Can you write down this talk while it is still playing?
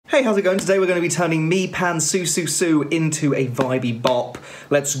Hey, how's it going? Today we're going to be turning Me Pan Sue Sue Sue into a vibey bop.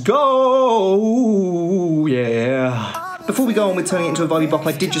 Let's go! Yeah. Before we go on with turning it into a vibey bop,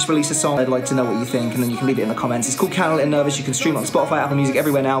 I did just release a song. I'd like to know what you think, and then you can leave it in the comments. It's called Can't Let Nervous. You can stream it on Spotify, Apple Music,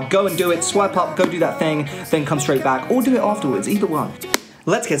 everywhere now. Go and do it. Swipe up, go do that thing, then come straight back, or do it afterwards. Either one.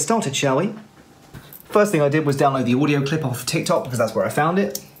 Let's get started, shall we? First thing I did was download the audio clip off of TikTok because that's where I found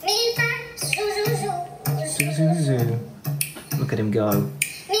it. Look at him go.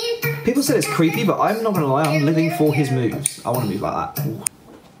 People said it's creepy, but I'm not gonna lie, I'm living for his moves. I want to move like that. Ooh.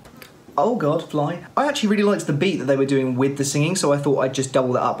 Oh god, fly. I actually really liked the beat that they were doing with the singing, so I thought I'd just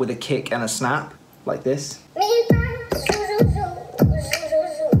double it up with a kick and a snap, like this.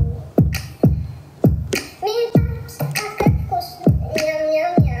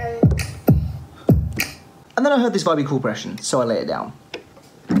 And then I heard this vibey progression, so I laid it down.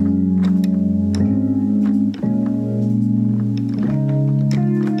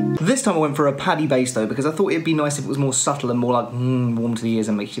 This time I went for a paddy bass though, because I thought it'd be nice if it was more subtle and more like warm to the ears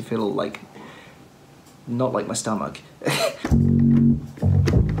and makes you feel like, not like my stomach. And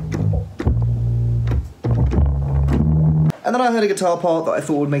then I heard a guitar part that I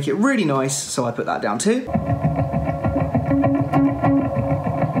thought would make it really nice, so I put that down too.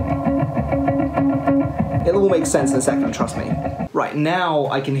 It'll all make sense in a second, trust me. Right, now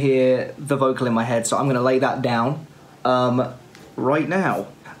I can hear the vocal in my head, so I'm gonna lay that down right now.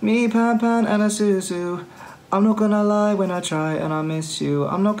 Me pan pan and a Suzu. I'm not gonna lie when I try and I miss you.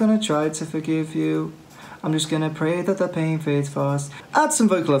 I'm not gonna try to forgive you. I'm just gonna pray that the pain fades fast. Add some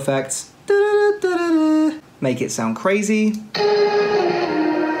vocal effects. Make it sound crazy.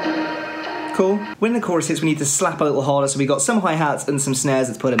 Cool. When the chorus hits, we need to slap a little harder, so we got some hi-hats and some snares.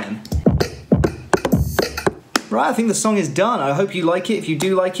 Let's put them in. Right, I think the song is done. I hope you like it. If you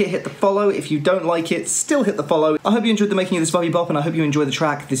do like it, hit the follow. If you don't like it, still hit the follow. I hope you enjoyed the making of this vibey bop, and I hope you enjoy the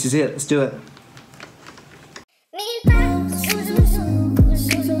track. This is it. Let's do it.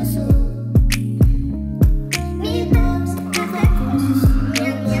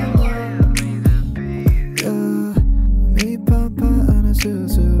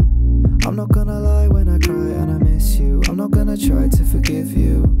 I'm not gonna lie when I cry and I miss you. I'm not gonna try to forgive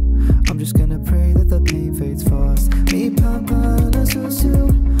you. I'm just gonna pray that the pain fades fast. Me papa and a susu.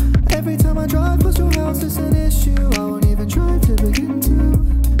 Every time I drive past your house, it's an issue.